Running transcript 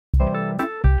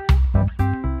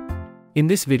In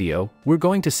this video, we're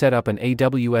going to set up an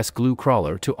AWS Glue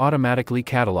Crawler to automatically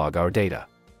catalog our data.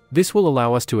 This will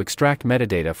allow us to extract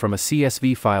metadata from a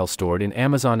CSV file stored in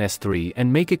Amazon S3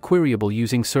 and make it queryable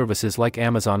using services like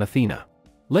Amazon Athena.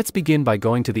 Let's begin by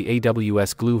going to the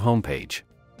AWS Glue homepage.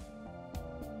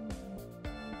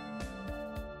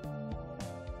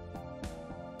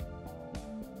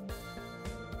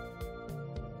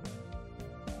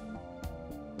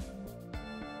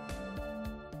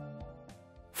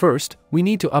 First, we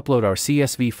need to upload our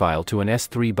CSV file to an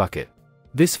S3 bucket.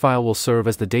 This file will serve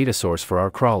as the data source for our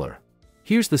crawler.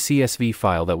 Here's the CSV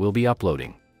file that we'll be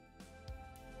uploading.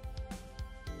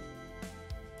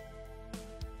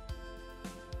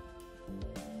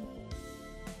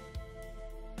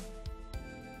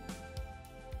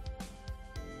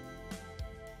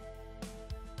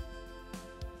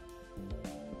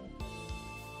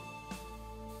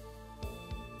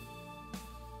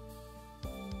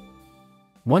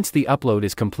 Once the upload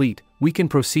is complete, we can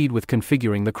proceed with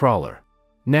configuring the crawler.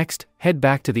 Next, head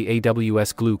back to the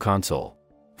AWS Glue console.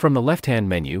 From the left-hand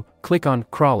menu, click on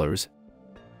Crawlers,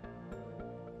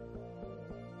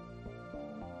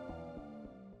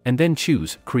 and then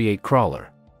choose Create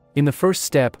Crawler. In the first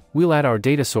step, we'll add our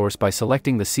data source by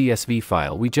selecting the CSV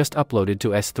file we just uploaded to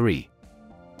S3.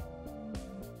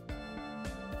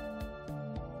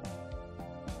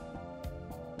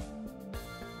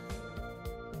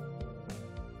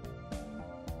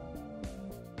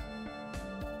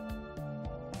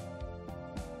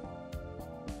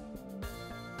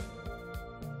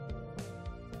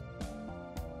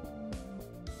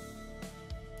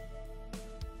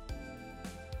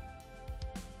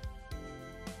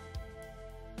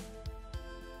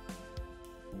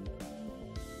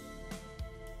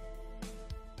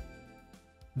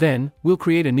 Then, we'll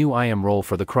create a new IAM role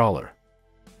for the crawler.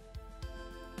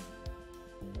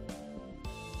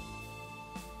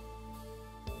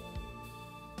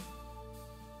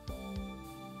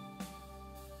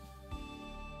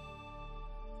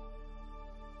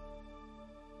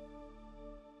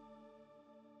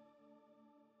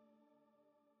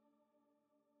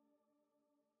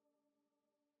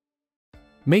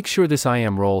 Make sure this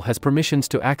IAM role has permissions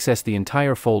to access the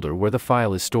entire folder where the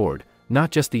file is stored, not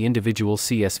just the individual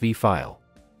CSV file.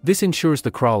 This ensures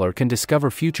the crawler can discover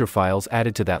future files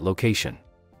added to that location.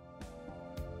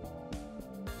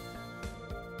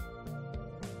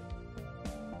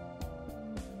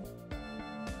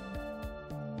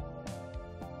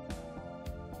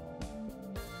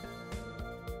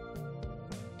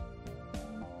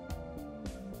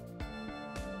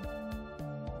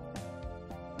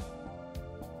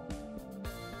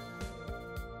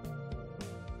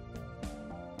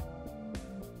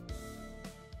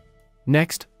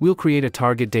 Next, we'll create a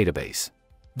target database.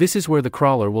 This is where the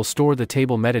crawler will store the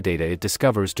table metadata it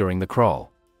discovers during the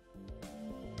crawl.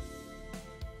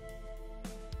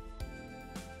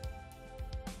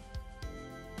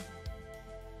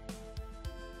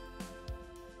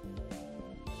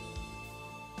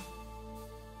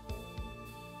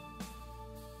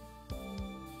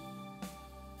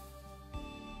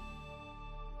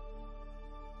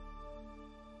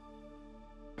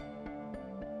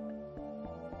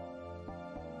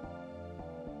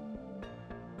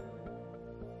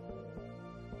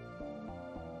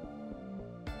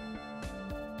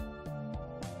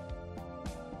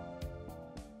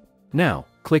 Now,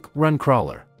 click Run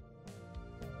Crawler.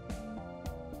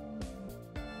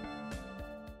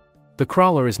 The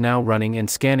crawler is now running and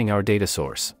scanning our data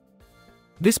source.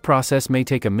 This process may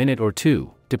take a minute or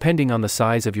two, depending on the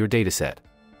size of your dataset.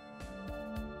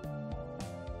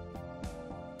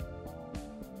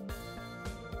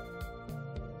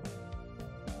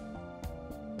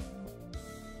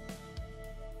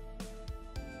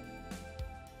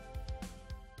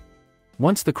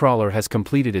 Once the crawler has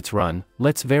completed its run,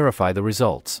 let's verify the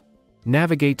results.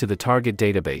 Navigate to the target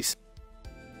database,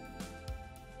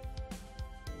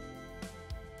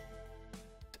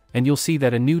 and you'll see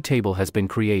that a new table has been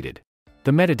created.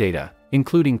 The metadata,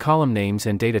 including column names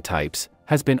and data types,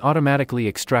 has been automatically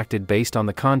extracted based on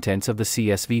the contents of the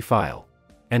CSV file.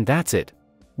 And that's it.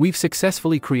 We've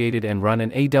successfully created and run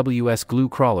an AWS Glue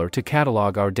Crawler to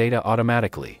catalog our data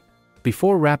automatically.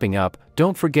 Before wrapping up,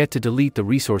 don't forget to delete the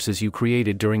resources you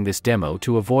created during this demo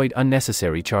to avoid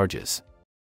unnecessary charges.